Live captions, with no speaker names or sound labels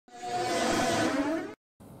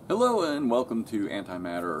Hello and welcome to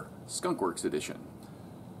Antimatter Skunkworks edition.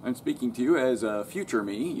 I'm speaking to you as a future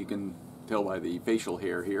me. You can tell by the facial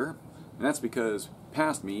hair here, and that's because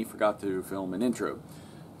past me forgot to film an intro.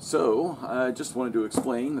 So I just wanted to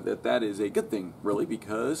explain that that is a good thing, really,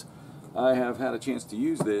 because I have had a chance to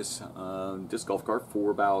use this disc golf cart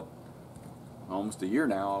for about almost a year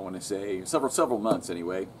now. I want to say several months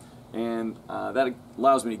anyway, and that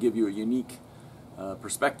allows me to give you a unique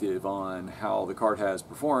perspective on how the cart has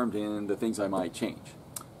performed and the things I might change.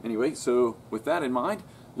 Anyway, so with that in mind,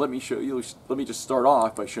 let me just start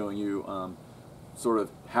off by showing you sort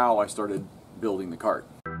of how I started building the cart.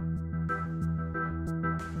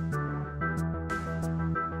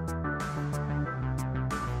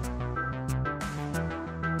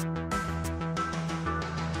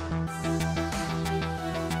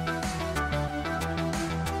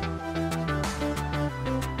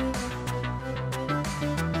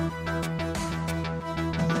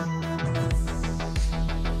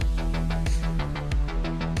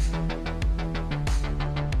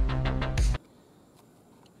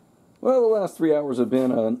 Well, the last 3 hours have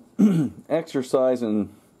been an exercise in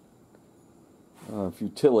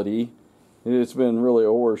futility. It's been really a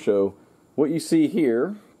horror show. What you see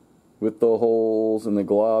here, with the holes and the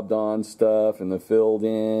globbed on stuff and the filled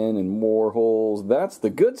in and more holes, that's the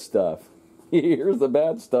good stuff. Here's the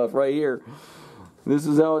bad stuff right here. This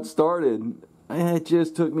is how it started. It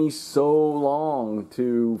just took me so long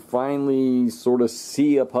to finally sort of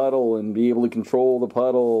see a puddle and be able to control the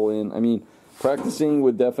puddle. And I mean, practicing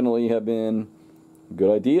would definitely have been a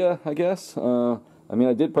good idea, I guess. I mean,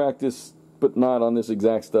 I did practice, but not on this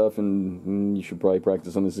exact stuff, and you should probably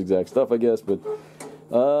practice on this exact stuff, I guess. But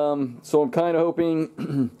so I'm kind of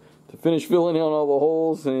hoping to finish filling in all the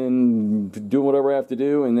holes and doing whatever I have to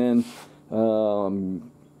do, and then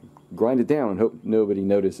grind it down and hope nobody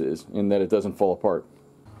notices and that it doesn't fall apart.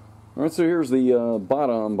 Alright, so here's the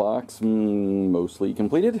bottom box, mostly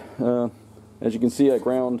completed. As you can see, I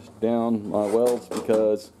ground down my welds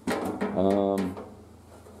because, as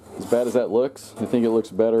bad as that looks, I think it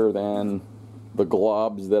looks better than the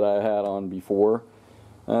globs that I had on before.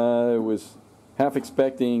 I was half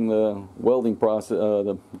expecting the welding process,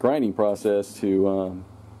 the grinding process to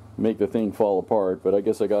make the thing fall apart, but I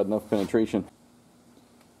guess I got enough penetration.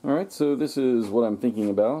 Alright, so this is what I'm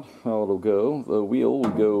thinking about, how it'll go. The wheel will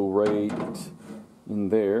go right in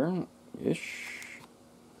there-ish.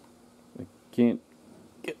 Can't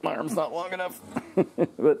get my arms not long enough.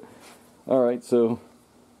 But alright, so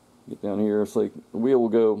get down here. It's like the wheel will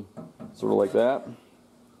go sort of like that,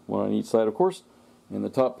 one on each side, of course, and the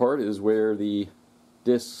top part is where the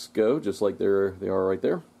discs go, just like they are right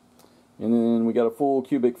there. And then we got a full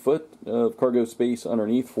cubic foot of cargo space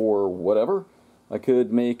underneath for whatever. I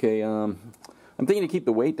could make a I'm thinking to keep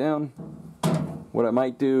the weight down. What I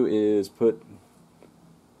might do is put,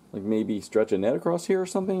 like, maybe stretch a net across here or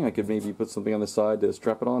something. I could maybe put something on the side to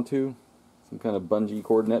strap it onto. Some kind of bungee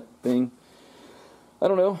cord net thing. I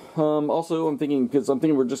don't know. Also, I'm thinking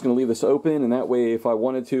we're just going to leave this open, and that way if I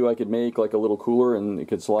wanted to, I could make like a little cooler and it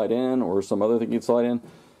could slide in, or some other thing could slide in.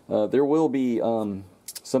 There will be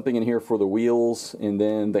something in here for the wheels, and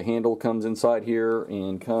then the handle comes inside here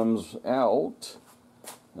and comes out.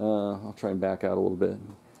 I'll try and back out a little bit.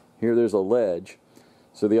 Here there's a ledge.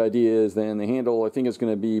 So the idea is then the handle, I think it's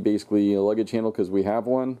going to be basically a luggage handle because we have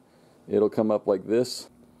one. It'll come up like this.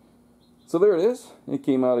 So there it is. It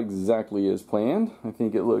came out exactly as planned. I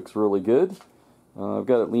think it looks really good. I've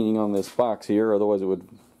got it leaning on this box here, otherwise it would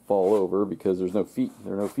fall over because there's no feet.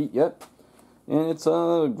 There are no feet yet. And it's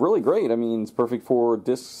really great. I mean, it's perfect for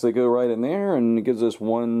discs that go right in there, and it gives us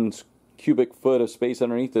 1 cubic foot of space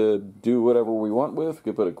underneath to do whatever we want with. We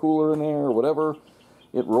could put a cooler in there or whatever.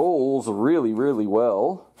 It rolls really, really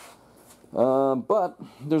well, but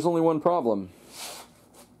there's only one problem.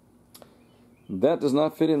 That does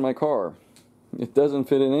not fit in my car. It doesn't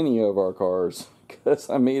fit in any of our cars because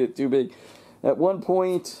I made it too big. At one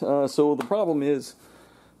point, so the problem is,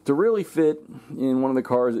 to really fit in one of the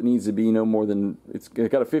cars, it needs to be no more than, it's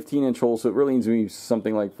got a 15-inch hole, so it really needs to be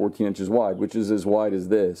something like 14 inches wide, which is as wide as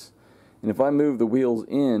this. And if I move the wheels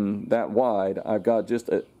in that wide, I've got just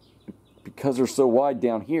a, because they're so wide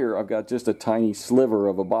down here, I've got just a tiny sliver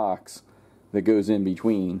of a box that goes in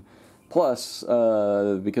between. Plus,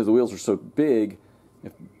 because the wheels are so big,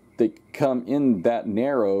 if they come in that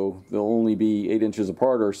narrow, they'll only be 8 inches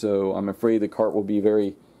apart or so. I'm afraid the cart will be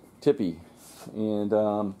very tippy. And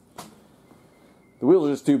the wheels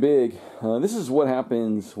are just too big. This is what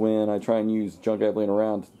happens when I try and use junk I've laying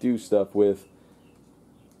around to do stuff with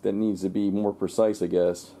that needs to be more precise, I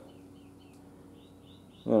guess.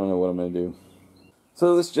 I don't know what I'm going to do.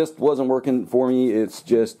 So this just wasn't working for me. It's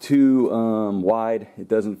just too wide. It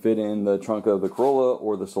doesn't fit in the trunk of the Corolla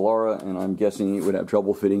or the Solara, and I'm guessing it would have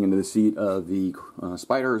trouble fitting into the seat of the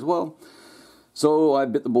Spider as well. So I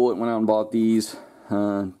bit the bullet, went out and bought these,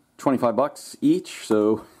 25 bucks each,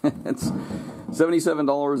 so it's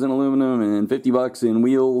 $77 in aluminum and 50 bucks in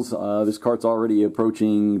wheels. This cart's already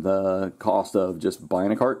approaching the cost of just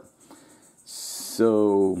buying a cart.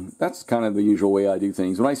 So that's kind of the usual way I do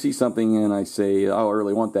things. When I see something and I say, oh, I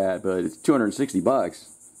really want that, but it's 260 bucks.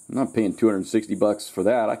 I'm not paying 260 bucks for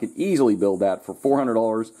that. I could easily build that for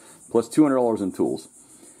 $400 plus $200 in tools.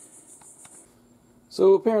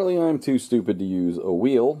 So apparently I'm too stupid to use a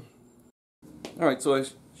wheel. Alright, so I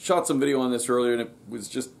shot some video on this earlier and it was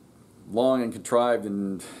just long and contrived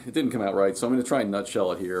and it didn't come out right, so I'm going to try and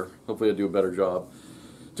nutshell it here. Hopefully I'll do a better job.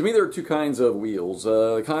 To me, there are two kinds of wheels.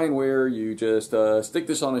 The kind where you just stick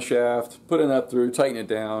this on a shaft, put a nut through, tighten it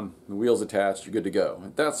down, the wheel's attached, you're good to go.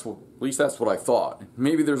 At least that's what I thought.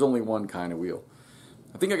 Maybe there's only one kind of wheel.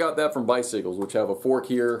 I think I got that from bicycles, which have a fork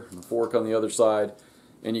here and a fork on the other side,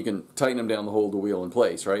 and you can tighten them down to hold the wheel in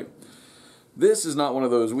place, right? This is not one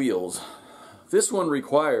of those wheels. This one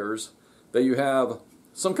requires that you have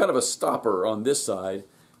some kind of a stopper on this side,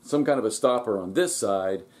 some kind of a stopper on this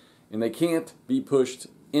side, and they can't be pushed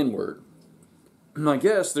inward. I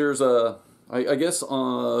guess there's a, I guess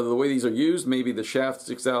the way these are used, maybe the shaft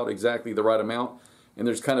sticks out exactly the right amount, and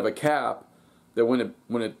there's kind of a cap that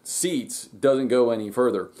when it seats doesn't go any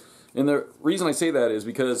further. And the reason I say that is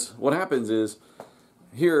because what happens is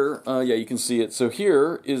here, yeah, you can see it. So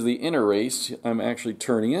here is the inner race. I'm actually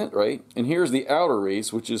turning it, right? And here's the outer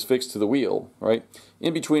race, which is fixed to the wheel, right?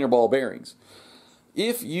 In between are ball bearings.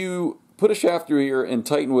 If you put a shaft through here and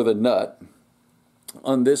tighten with a nut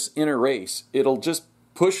on this inner race, it'll just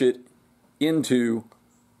push it into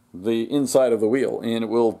the inside of the wheel and it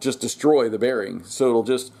will just destroy the bearing. So it'll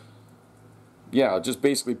just, yeah, it just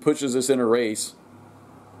basically pushes this inner race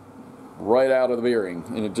right out of the bearing,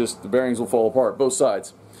 and it just, the bearings will fall apart, both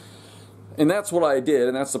sides. And that's what I did,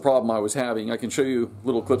 and that's the problem I was having. I can show you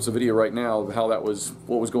little clips of video right now of how that was,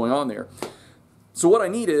 what was going on there. So what I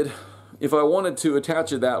needed, if I wanted to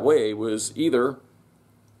attach it that way, was either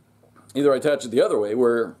I attach it the other way,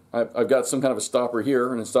 where I've got some kind of a stopper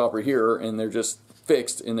here and a stopper here, and they're just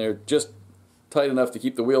fixed, and they're just tight enough to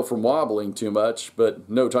keep the wheel from wobbling too much, but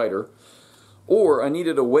no tighter. Or I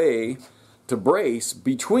needed a way to brace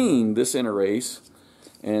between this inner race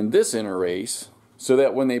and this inner race, so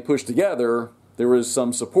that when they push together, there was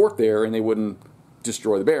some support there and they wouldn't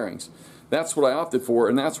destroy the bearings. That's what I opted for,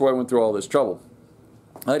 and that's why I went through all this trouble.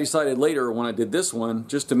 I decided later, when I did this one,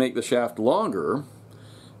 just to make the shaft longer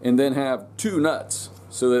and then have two nuts,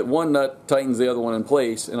 so that one nut tightens the other one in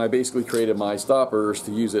place, and I basically created my stoppers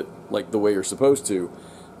to use it like the way you're supposed to.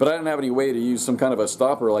 But I didn't have any way to use some kind of a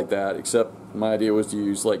stopper like that, except my idea was to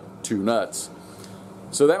use like two nuts.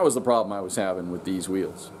 So that was the problem I was having with these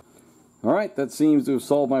wheels. Alright, that seems to have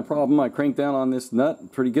solved my problem. I cranked down on this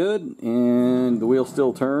nut pretty good, and the wheel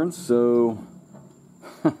still turns, so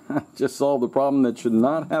just solved the problem that should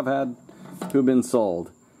not have had to have been solved.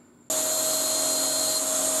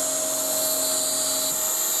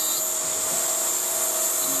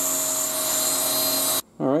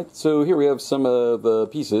 Alright, so here we have some of the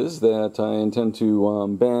pieces that I intend to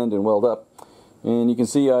bend and weld up. And you can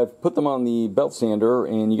see I've put them on the belt sander,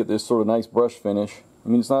 and you get this sort of nice brush finish. I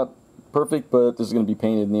mean, it's not perfect, but this is going to be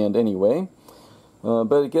painted in the end anyway.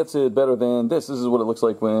 But it gets it better than this. This is what it looks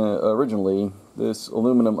like when originally. This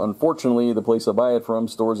aluminum, unfortunately, the place I buy it from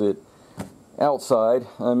stores it outside.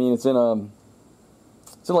 I mean, it's in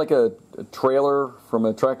like a trailer from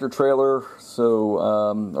a tractor trailer, so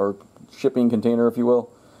or shipping container, if you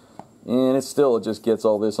will. And it just gets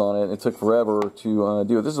all this on it. It took forever to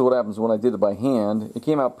do it. This is what happens when I did it by hand. It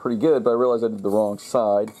came out pretty good, but I realized I did the wrong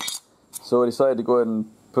side. So I decided to go ahead and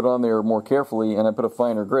put it on there more carefully, and I put a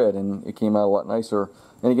finer grit, and it came out a lot nicer.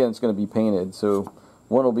 And again, it's going to be painted, so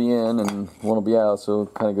one will be in and one will be out, so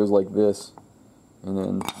it kind of goes like this. And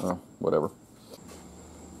then, whatever.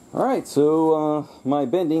 Alright, so my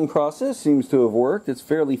bending process seems to have worked. It's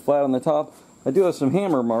fairly flat on the top. I do have some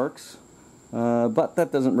hammer marks. But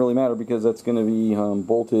that doesn't really matter because that's going to be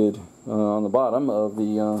bolted on the bottom of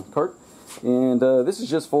the cart. And this is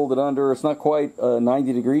just folded under. It's not quite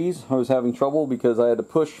 90 degrees. I was having trouble because I had to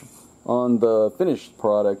push on the finished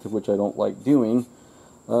product, which I don't like doing.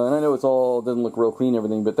 And I know it doesn't look real clean and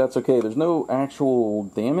everything, but that's okay. There's no actual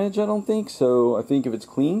damage, I don't think. So I think if it's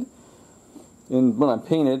cleaned, and when it's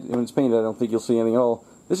painted, I don't think you'll see anything at all.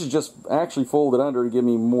 This is just actually folded under to give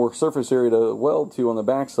me more surface area to weld to on the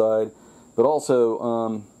backside. But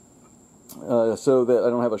also, so that I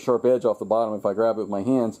don't have a sharp edge off the bottom if I grab it with my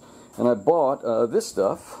hands. And I bought this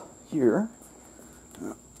stuff here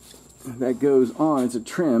that goes on. It's a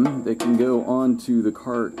trim that can go onto the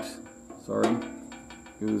cart. Sorry,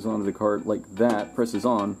 goes onto the cart like that, presses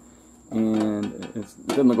on, and it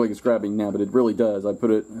doesn't look like it's grabbing now, but it really does. I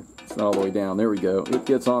put it, it's not all the way down. There we go. It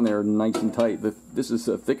gets on there nice and tight. This is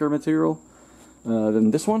a thicker material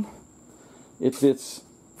than this one. It fits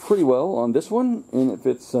pretty well on this one, and it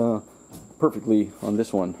fits perfectly on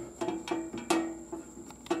this one.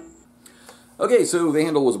 Okay, so the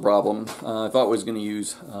handle was a problem. I thought I was going to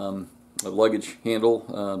use a luggage handle,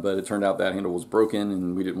 but it turned out that handle was broken,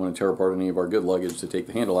 and we didn't want to tear apart any of our good luggage to take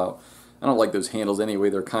the handle out. I don't like those handles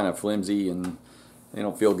anyway. They're kind of flimsy, and they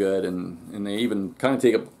don't feel good, and they even kind of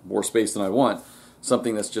take up more space than I want.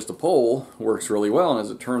 Something that's just a pole works really well, and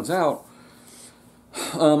as it turns out,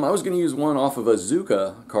 I was going to use one off of a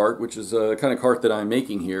Zuka cart, which is a kind of cart that I'm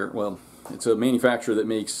making here. Well, it's a manufacturer that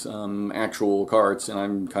makes actual carts, and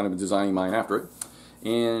I'm kind of designing mine after it.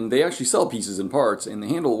 And they actually sell pieces and parts, and the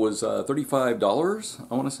handle was $35,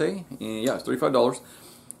 I want to say. And yeah, it's $35,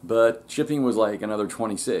 but shipping was like another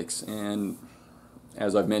 $26. And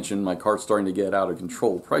as I've mentioned, my cart's starting to get out of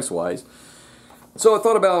control price-wise. So I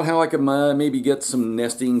thought about how I could maybe get some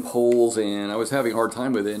nesting poles, and I was having a hard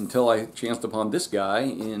time with it until I chanced upon this guy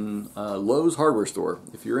in Lowe's hardware store.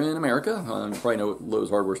 If you're in America, you probably know what Lowe's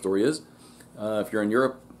hardware store is. If you're in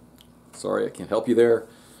Europe, sorry, I can't help you there.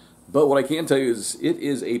 But what I can tell you is it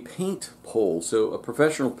is a paint pole. So a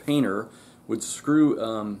professional painter would screw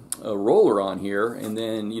a roller on here and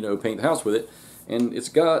then, you know, paint the house with it. And it's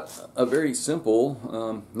got a very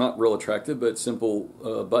simple, not real attractive, but simple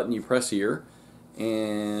button you press here.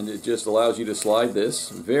 And it just allows you to slide this.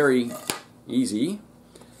 Very easy.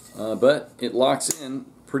 But it locks in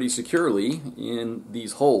pretty securely in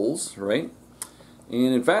these holes, right?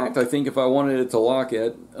 And in fact, I think if I wanted it to lock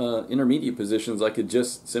at intermediate positions, I could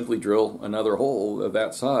just simply drill another hole of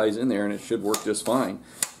that size in there and it should work just fine.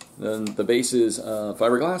 Then the base is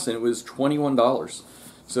fiberglass, and it was $21.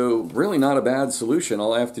 So really not a bad solution.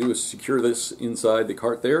 All I have to do is secure this inside the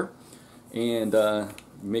cart there and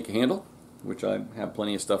make a handle, which I have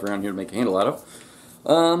plenty of stuff around here to make a handle out of.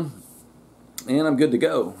 And I'm good to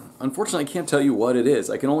go. Unfortunately, I can't tell you what it is.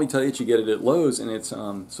 I can only tell you that you get it at Lowe's, and it's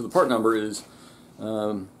so the part number is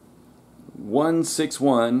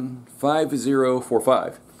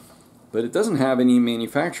 1615045, but it doesn't have any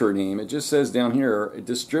manufacturer name. It just says down here,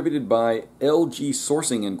 distributed by LG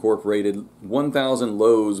Sourcing Incorporated, 1000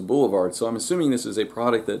 Lowe's Boulevard. So I'm assuming this is a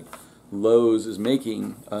product that Lowe's is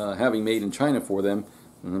making, having made in China for them,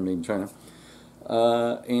 made in China,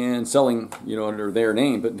 and selling, you know, under their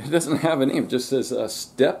name. But it doesn't have a name. It just says a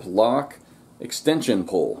step lock extension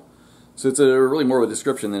pole. So it's really more of a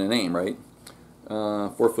description than a name, right?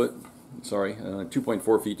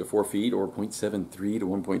 2.4 feet to 4 feet, or 0.73 to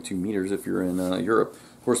 1.2 meters if you're in Europe.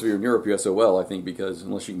 Of course, if you're in Europe, you SOL, I think, because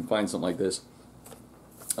unless you can find something like this,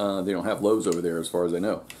 they don't have Lowe's over there as far as I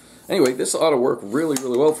know. Anyway, this ought to work really,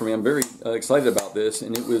 really well for me. I'm very excited about this,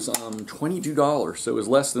 and it was $22, so it was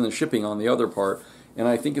less than the shipping on the other part, and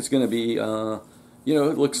I think it's going to be, you know,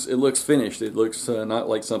 it looks finished. It looks not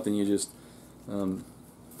like something you just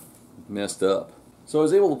messed up. So I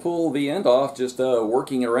was able to pull the end off, just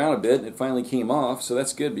working it around a bit, and it finally came off, so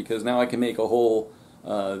that's good because now I can make a hole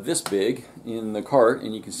this big in the cart,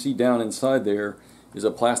 and you can see down inside there is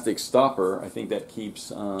a plastic stopper. I think that keeps,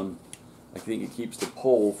 I think it keeps the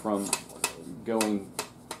pole from going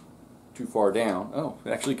too far down. Oh,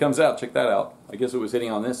 it actually comes out, check that out. I guess it was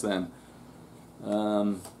hitting on this then.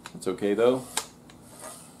 It's okay though.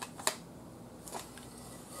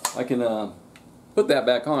 I can put that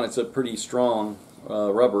back on. It's a pretty strong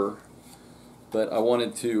rubber, but I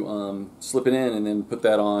wanted to slip it in and then put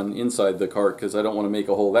that on inside the cart because I don't want to make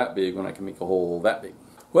a hole that big when I can make a hole that big.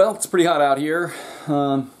 Well, it's pretty hot out here.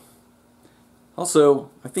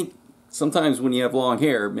 Also, I think sometimes when you have long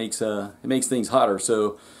hair, it makes things hotter,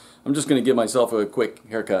 so I'm just going to give myself a quick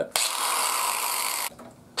haircut.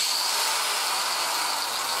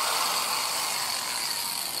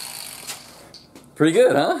 Pretty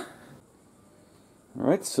good, huh?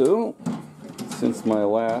 Alright, so since my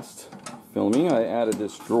last filming, I added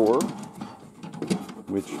this drawer,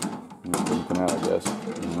 which didn't come out, I guess.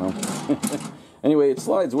 I don't know. Anyway, it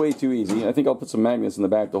slides way too easy. I think I'll put some magnets in the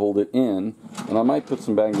back to hold it in, and I might put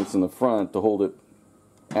some magnets in the front to hold it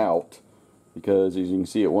out, because as you can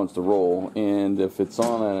see, it wants to roll. And if it's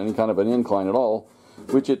on any kind of an incline at all,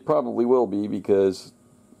 which it probably will be, because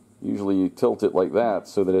usually you tilt it like that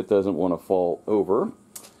so that it doesn't want to fall over.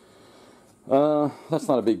 That's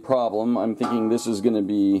not a big problem. I'm thinking this is going to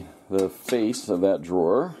be the face of that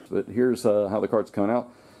drawer. But here's how the cart's coming out.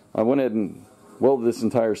 I went ahead and welded this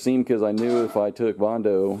entire seam because I knew if I took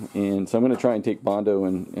Bondo, and so I'm going to try and take Bondo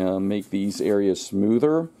and make these areas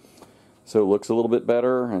smoother so it looks a little bit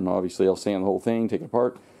better, and obviously I'll sand the whole thing, take it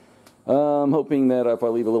apart. I'm hoping that if I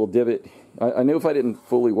leave a little divot, I knew if I didn't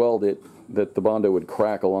fully weld it that the Bondo would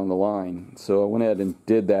crack along the line, so I went ahead and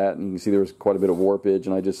did that, and you can see there was quite a bit of warpage,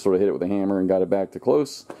 and I just sort of hit it with a hammer and got it back to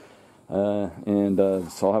close. So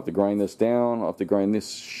I'll have to grind this down. I'll have to grind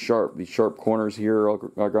these sharp corners here.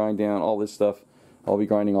 I'll grind down all this stuff. I'll be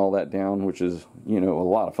grinding all that down, which is, you know, a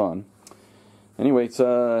lot of fun. Anyway, it's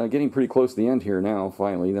getting pretty close to the end here now,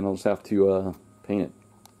 finally. Then I'll just have to paint it.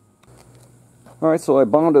 Alright, so I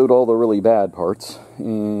bondoed all the really bad parts,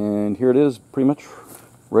 and here it is, pretty much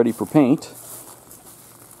ready for paint.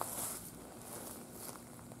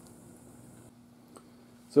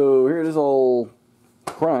 So here it is all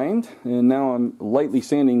primed, and now I'm lightly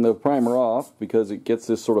sanding the primer off because it gets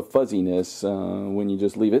this sort of fuzziness when you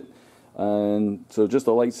just leave it. And so just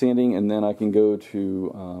a light sanding, and then I can go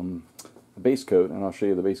to the base coat, and I'll show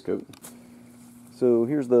you the base coat. So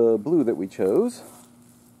here's the blue that we chose.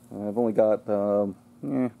 I've only got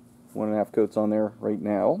 1.5 coats on there right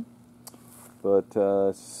now, but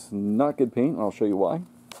it's not good paint. I'll show you why.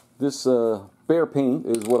 This bare paint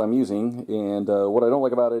is what I'm using, and what I don't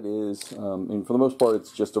like about it is, and for the most part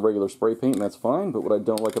it's just a regular spray paint, and that's fine, but what I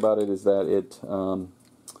don't like about it is that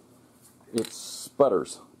it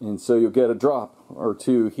sputters, and so you'll get a drop or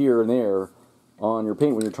two here and there on your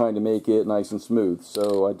paint when you're trying to make it nice and smooth,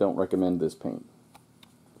 so I don't recommend this paint.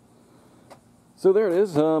 So there it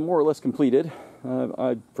is, more or less completed.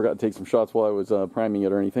 I forgot to take some shots while I was priming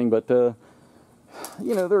it or anything, but you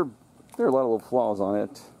know, there are a lot of little flaws on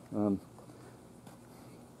it.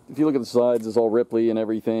 If you look at the sides, it's all ripply and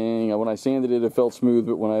everything. When I sanded it, it felt smooth,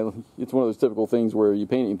 but it's one of those typical things where you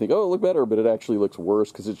paint it and think, oh, it looked better, but it actually looks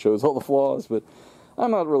worse because it shows all the flaws. But I'm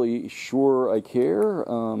not really sure I care,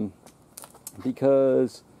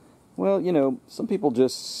 because, well, you know, some people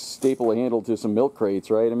just staple a handle to some milk crates,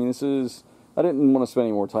 right? I mean, I didn't want to spend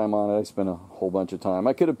any more time on it. I spent a whole bunch of time.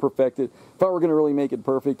 I could have perfected, if I were going to really make it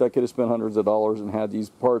perfect, I could have spent hundreds of dollars and had these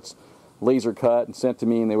parts laser cut and sent to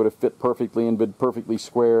me, and they would have fit perfectly and been perfectly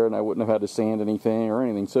square, and I wouldn't have had to sand anything or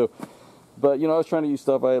anything. So, but, you know, I was trying to use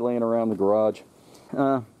stuff I had laying around the garage.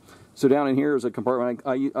 So down in here is a compartment.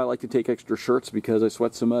 I like to take extra shirts because I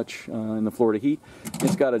sweat so much in the Florida heat.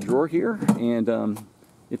 It's got a drawer here, and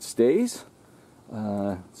it stays.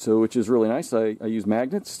 So which is really nice. I use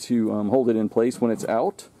magnets to hold it in place when it's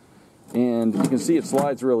out, and you can see it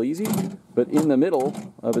slides real easy, but in the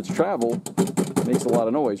middle of its travel it makes a lot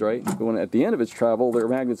of noise, right? But when at the end of its travel, there are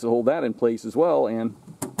magnets that hold that in place as well, and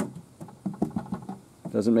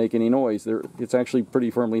it doesn't make any noise. It's actually pretty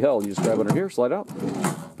firmly held. You just grab it under here, slide out,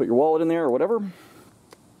 put your wallet in there or whatever.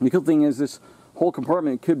 The cool thing is this whole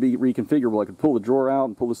compartment could be reconfigurable. I could pull the drawer out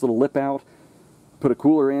and pull this little lip out, put a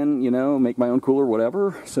cooler in, you know, make my own cooler,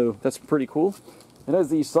 whatever. So that's pretty cool. It has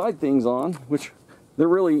these side things on, which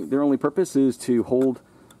their only purpose is to hold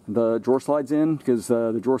the drawer slides in, because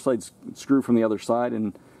the drawer slides screw from the other side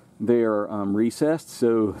and they're recessed.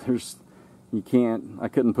 So I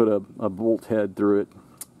couldn't put a bolt head through it.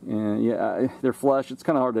 And yeah, they're flush. It's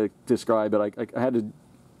kind of hard to describe, but I had to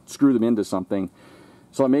screw them into something.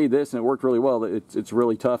 So I made this, and it worked really well. It's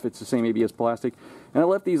really tough. It's the same ABS plastic. And I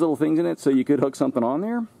left these little things in it so you could hook something on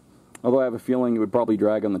there. Although I have a feeling it would probably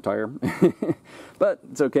drag on the tire. But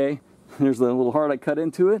it's okay. There's the little heart I cut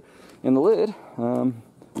into it. And the lid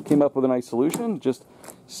came up with a nice solution. Just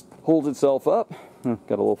holds itself up. Got a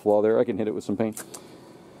little flaw there. I can hit it with some paint.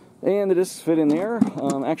 And the discs fit in there.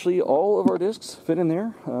 Actually, all of our discs fit in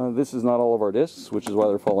there. This is not all of our discs, which is why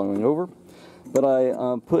they're falling over. But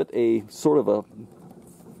I put a sort of a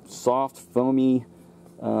soft, foamy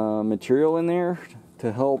material in there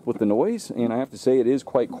to help with the noise, and I have to say it is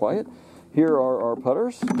quite quiet. Here are our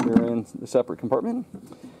putters. They're in a separate compartment,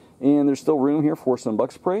 and there's still room here for some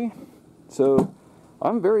bug spray. So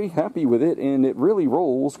I'm very happy with it, and it really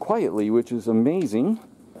rolls quietly, which is amazing.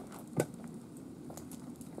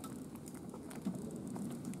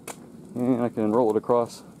 And I can roll it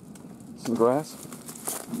across some grass.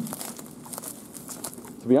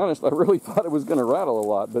 To be honest, I really thought it was going to rattle a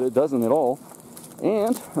lot, but it doesn't at all.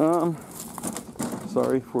 And,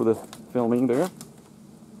 sorry for the filming there.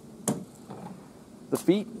 The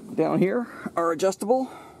feet down here are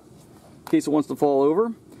adjustable in case it wants to fall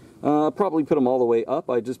over. Probably put them all the way up.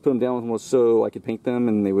 I just put them down so I could paint them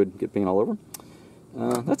and they would get paint all over.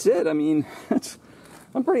 That's it. I mean,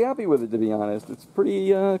 I'm pretty happy with it, to be honest. It's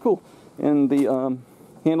pretty cool. And the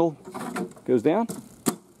handle goes down,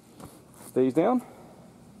 stays down.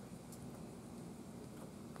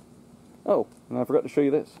 Oh, and I forgot to show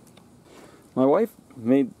you this. My wife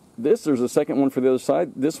made this. There's a second one for the other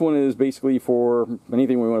side. This one is basically for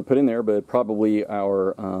anything we want to put in there, but probably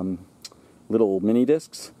our little mini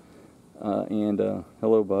discs.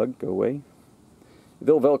 Hello bug, go away.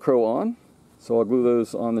 They'll Velcro on, so I'll glue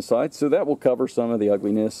those on the side. So that will cover some of the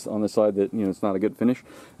ugliness on the side that, you know, it's not a good finish.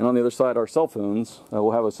 And on the other side, our cell phones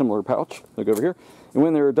will have a similar pouch. Look over here. And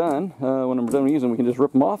when they're done, when I'm done using them, we can just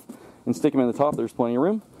rip them off and stick them in the top. There's plenty of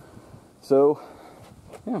room. So,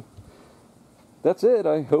 yeah. That's it.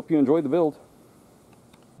 I hope you enjoyed the build.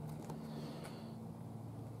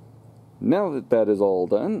 Now that that is all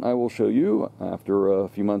done, I will show you, after a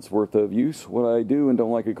few months worth of use, what I do and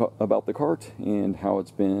don't like about the cart and how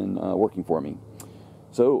it's been working for me.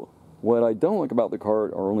 So, what I don't like about the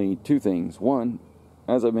cart are only two things. One,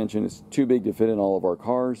 as I mentioned, it's too big to fit in all of our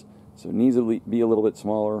cars, so it needs to be a little bit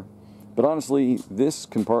smaller. But honestly, this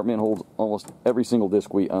compartment holds almost every single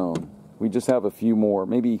disc we own. We just have a few more,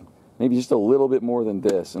 maybe just a little bit more than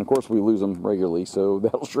this. And of course we lose them regularly, so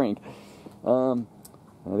that'll shrink.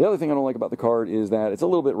 The other thing I don't like about the cart is that it's a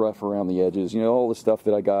little bit rough around the edges. You know, all the stuff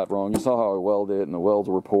that I got wrong. You saw how I welded it, and the welds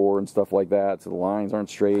were poor and stuff like that, so the lines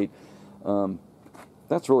aren't straight.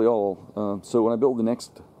 That's really all. So when I build the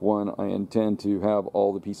next one, I intend to have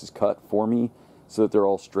all the pieces cut for me so that they're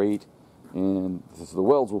all straight. And so the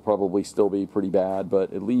welds will probably still be pretty bad,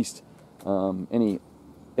 but at least any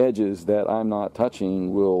edges that I'm not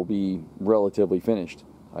touching will be relatively finished,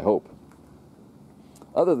 I hope.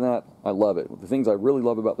 Other than that, I love it. The things I really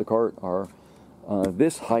love about the cart are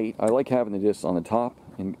this height. I like having the discs on the top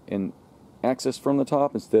and access from the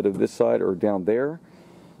top instead of this side or down there,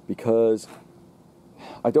 because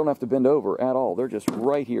I don't have to bend over at all. They're just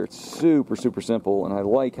right here. It's super, super simple, and I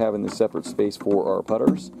like having this separate space for our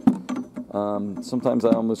putters. Sometimes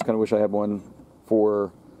I almost kind of wish I had one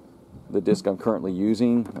for the disc I'm currently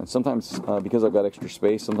using. And sometimes, because I've got extra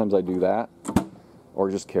space, sometimes I do that, or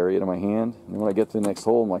just carry it in my hand. And when I get to the next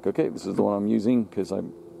hole, I'm like, okay, this is the one I'm using, because I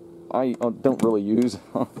don't really use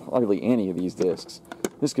hardly any of these discs.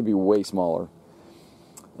 This could be way smaller.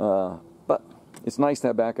 But it's nice to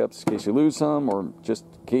have backups in case you lose some, or just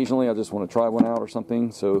occasionally I just want to try one out or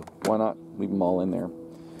something, so why not leave them all in there.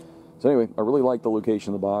 So anyway, I really like the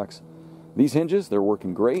location of the box. These hinges, they're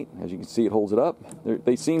working great. As you can see, it holds it up.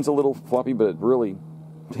 They seem a little floppy, but it really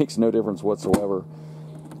makes no difference whatsoever.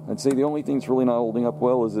 I'd say the only thing that's really not holding up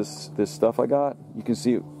well is this stuff I got. You can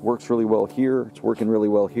see it works really well here. It's working really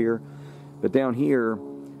well here. But down here,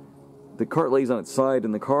 the cart lays on its side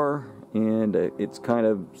in the car, and it's kind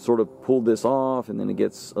of sort of pulled this off, and then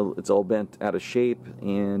it's all bent out of shape.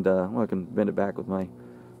 And well, I can bend it back with my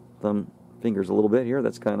fingers a little bit here.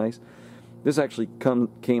 That's kind of nice. This actually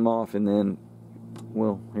came off, and then,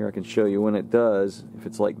 well, here I can show you when it does. If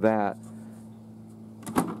it's like that,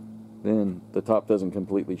 then the top doesn't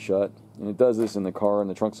completely shut. And it does this in the car and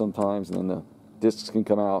the trunk sometimes, and then the discs can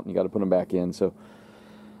come out, and you got to put them back in. So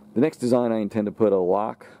the next design, I intend to put a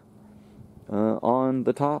lock on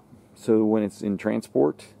the top, so when it's in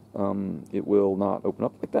transport, it will not open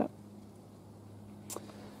up like that.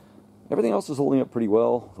 Everything else is holding up pretty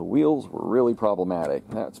well. The wheels were really problematic.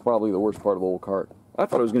 That's probably the worst part of the whole cart. I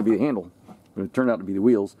thought it was going to be the handle, but it turned out to be the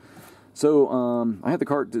wheels. So I had the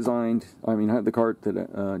cart designed. I had the cart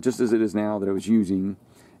that just as it is now that I was using,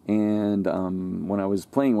 and when I was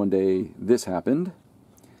playing one day, this happened,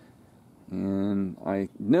 and I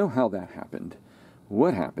know how that happened.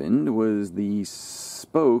 What happened was the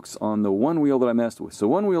spokes on the one wheel that I messed with. So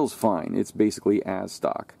one wheel's fine. It's basically as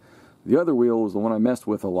stock. The other wheel was the one I messed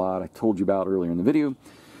with a lot. I told you about earlier in the video,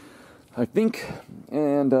 I think.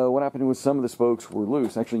 And what happened was some of the spokes were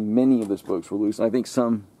loose. Actually, many of the spokes were loose. I think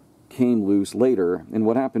some came loose later. And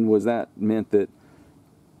what happened was that meant that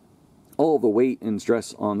all the weight and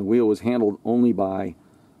stress on the wheel was handled only by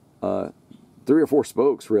 3 or 4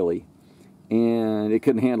 spokes, really. And it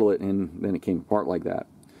couldn't handle it, and then it came apart like that.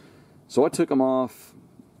 So I took them off.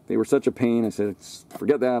 They were such a pain. I said,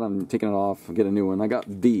 forget that, I'm taking it off, I'll get a new one. I got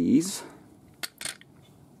these.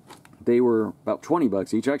 They were about 20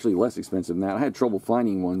 bucks each, actually less expensive than that. I had trouble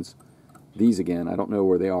finding these again. I don't know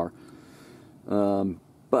where they are.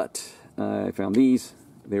 But I found these.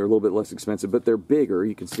 They were a little bit less expensive, but they're bigger.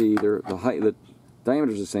 You can see the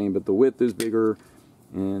diameter's the same, but the width is bigger,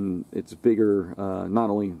 and it's bigger, not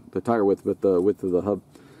only the tire width, but the width of the hub.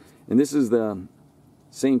 And this is the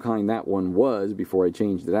same kind that one was before I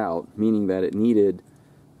changed it out, meaning that it needed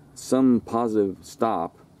some positive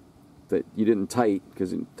stop that you didn't tighten,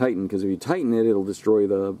 because if you tighten it, it'll destroy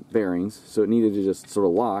the bearings. So it needed to just sort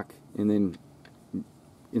of lock, and then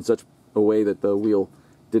in such a way that the wheel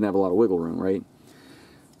didn't have a lot of wiggle room, right?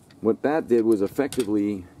 What that did was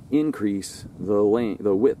effectively increase the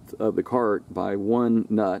width of the cart by one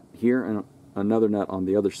nut here and another nut on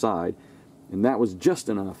the other side, and that was just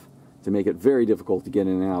enough to make it very difficult to get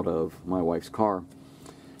in and out of my wife's car.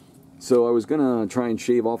 So I was gonna try and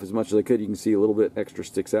shave off as much as I could. You can see a little bit extra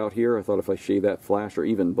sticks out here. I thought if I shave that flash, or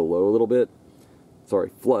even below a little bit,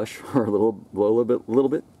 flush, or below a little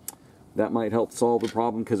bit, that might help solve the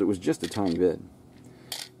problem, because it was just a tiny bit.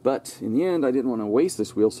 But in the end, I didn't want to waste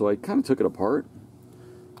this wheel, so I kind of took it apart,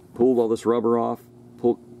 pulled all this rubber off,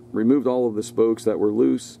 removed all of the spokes that were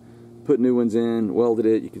loose, put new ones in, welded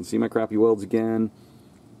it. You can see my crappy welds again.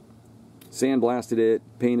 Sandblasted it,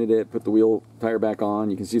 painted it, put the wheel tire back on.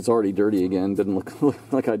 You can see it's already dirty again. Didn't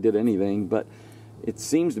look like I did anything, but it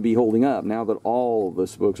seems to be holding up now that all the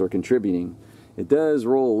spokes are contributing. It does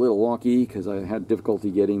roll a little wonky because I had difficulty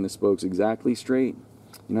getting the spokes exactly straight.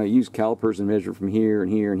 You know, I used calipers and measured from here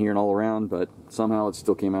and here and here and all around, but somehow it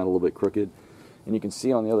still came out a little bit crooked. And you can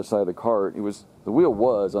see on the other side of the cart, the wheel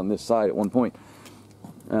was on this side at one point.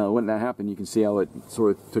 When that happened, you can see how it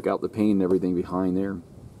sort of took out the paint and everything behind there.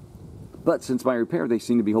 But since my repair, they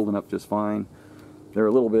seem to be holding up just fine. They're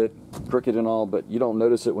a little bit crooked and all, but you don't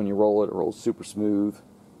notice it when you roll it. It rolls super smooth.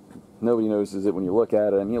 Nobody notices it when you look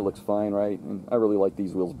at it. I mean, it looks fine, right? And I really like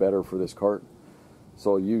these wheels better for this cart,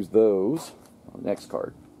 so I'll use those on the next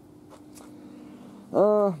cart.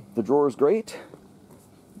 The drawer is great.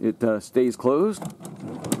 It stays closed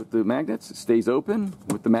with the magnets. It stays open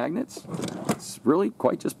with the magnets. It's really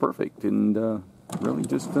quite just perfect, and really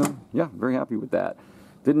just, yeah, very happy with that.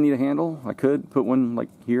 Didn't need a handle. I could put one like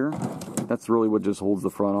here. That's really what just holds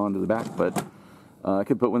the front onto the back, but I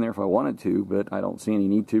could put one there if I wanted to, but I don't see any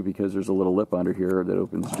need to, because there's a little lip under here that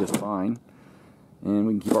opens just fine. And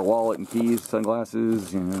we can keep our wallet and keys,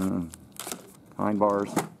 sunglasses, hind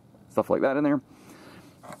bars, stuff like that in there.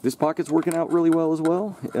 This pocket's working out really well as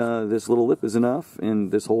well. This little lip is enough,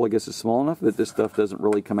 and this hole, I guess, is small enough that this stuff doesn't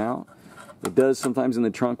really come out. It does sometimes in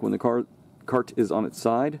the trunk when the cart is on its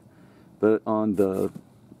side, but on the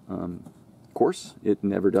course, it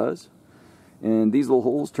never does. And these little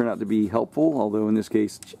holes turn out to be helpful, although in this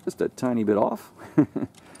case, just a tiny bit off.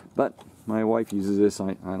 But my wife uses this.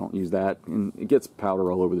 I don't use that, and it gets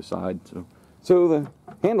powder all over the side. So the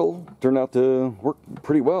handle turned out to work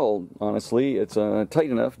pretty well, honestly. It's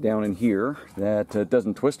tight enough down in here that it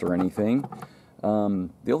doesn't twist or anything.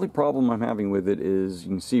 The only problem I'm having with it is, you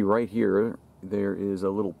can see right here, there is a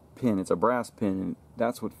little pin. It's a brass pin, and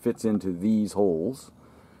that's what fits into these holes,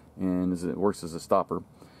 and it works as a stopper.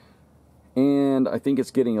 And I think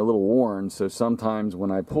it's getting a little worn, so sometimes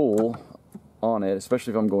when I pull on it,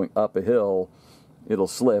 especially if I'm going up a hill, it'll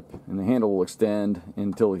slip and the handle will extend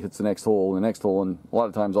until it hits the next hole and the next hole, and a lot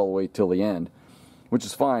of times all the way till the end, which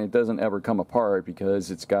is fine. It doesn't ever come apart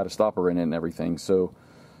because it's got a stopper in it and everything, so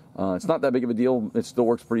it's not that big of a deal. It still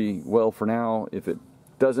works pretty well for now. If it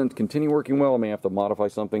doesn't continue working well, I may have to modify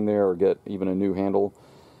something there or get even a new handle.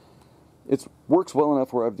 It works well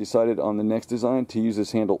enough where I've decided on the next design to use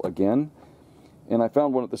this handle again. And I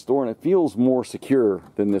found one at the store, and it feels more secure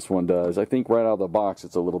than this one does. I think right out of the box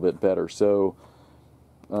it's a little bit better. So,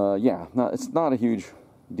 yeah, it's not a huge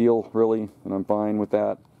deal, really, and I'm fine with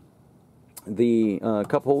that. The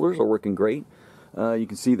cup holders are working great. You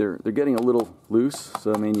can see they're getting a little loose,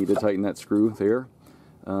 so I may need to tighten that screw there.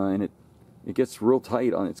 And it gets real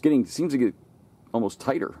tight on it. Seems to get almost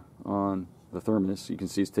tighter on the thermos. You can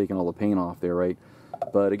see it's taking all the paint off there, right?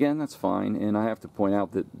 But again, that's fine. And I have to point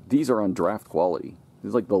out that these are on draft quality. This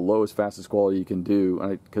is like the lowest, fastest quality you can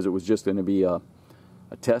do, because it was just going to be a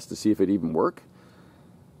test to see if it even work.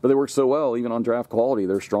 But they work so well, even on draft quality,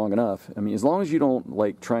 they're strong enough. I mean, as long as you don't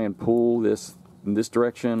like try and pull this in this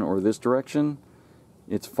direction or this direction,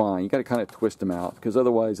 it's fine. You got to kind of twist them out, because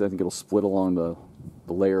otherwise I think it'll split along the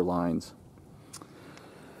layer lines.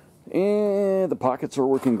 And the pockets are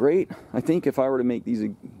working great. I think if I were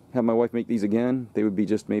to have my wife make these again, they would be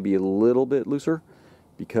just maybe a little bit looser,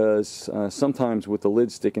 because sometimes with the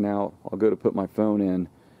lid sticking out, I'll go to put my phone in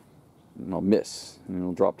and I'll miss and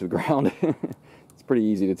it'll drop to the ground. It's pretty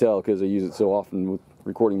easy to tell because I use it so often with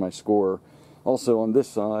recording my score. Also on this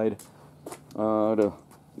side, the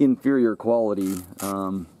inferior quality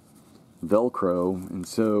Velcro, and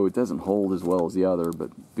so it doesn't hold as well as the other,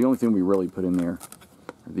 but the only thing we really put in there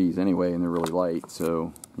are these anyway, and they're really light,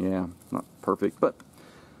 so yeah, not perfect, but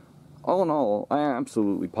all in all, I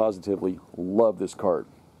absolutely positively love this cart.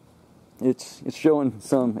 It's showing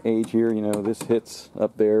some age here, you know, this hits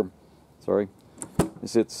up there,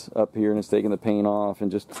 this hits up here and it's taking the paint off,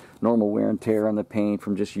 and just normal wear and tear on the paint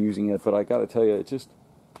from just using it, but I gotta tell you,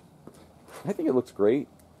 I think it looks great.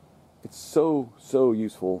 It's so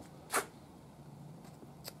useful.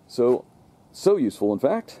 So So useful, in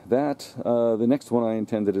fact, that the next one I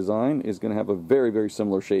intend to design is going to have a very, very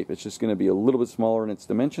similar shape. It's just going to be a little bit smaller in its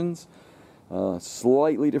dimensions,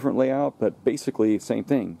 slightly different layout, but basically same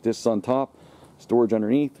thing. Discs on top, storage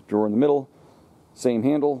underneath, drawer in the middle, same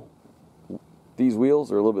handle. These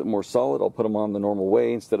wheels are a little bit more solid. I'll put them on the normal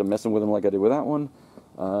way instead of messing with them like I did with that one.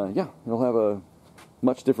 Yeah, it'll have a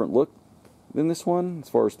much different look than this one as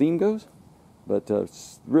far as theme goes. But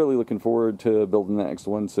really looking forward to building the next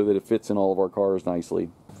one so that it fits in all of our cars nicely.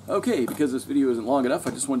 Okay, because this video isn't long enough,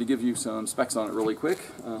 I just wanted to give you some specs on it really quick.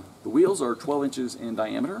 The wheels are 12 inches in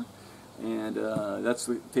diameter, and that's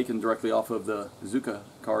taken directly off of the Zuka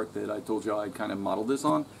cart that I told you I kind of modeled this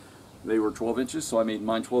on. They were 12 inches, so I made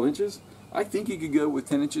mine 12 inches. I think you could go with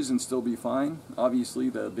 10 inches and still be fine. Obviously,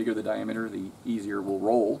 the bigger the diameter, the easier we'll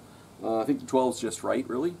roll. I think the 12 is just right,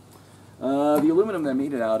 really. The aluminum that I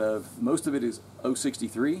made it out of, most of it is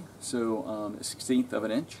 063, so a 1/16 of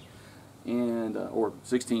an inch, and or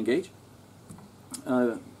 16 gauge.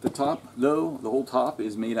 The top, though, the whole top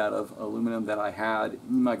is made out of aluminum that I had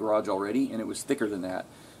in my garage already, and it was thicker than that.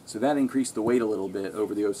 So that increased the weight a little bit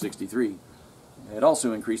over the 063. It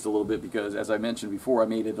also increased a little bit because, as I mentioned before, I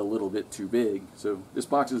made it a little bit too big. So this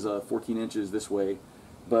box is 14 inches this way,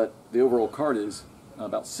 but the overall cart is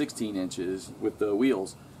about 16 inches with the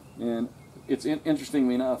wheels. And it's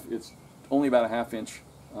interestingly enough, it's only about a ½ inch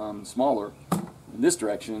smaller in this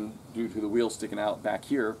direction due to the wheels sticking out back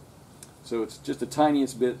here. So it's just the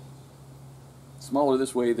tiniest bit smaller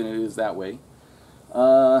this way than it is that way.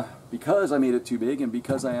 Because I made it too big and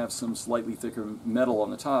because I have some slightly thicker metal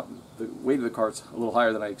on the top, the weight of the cart's a little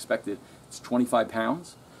higher than I expected. It's 25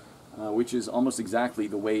 pounds, which is almost exactly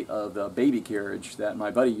the weight of the baby carriage that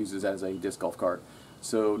my buddy uses as a disc golf cart.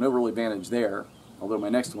 So no real advantage there, although my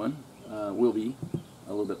next one will be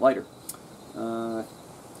a little bit lighter. I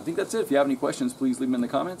think that's it. If you have any questions, please leave them in the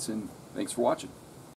comments, and thanks for watching.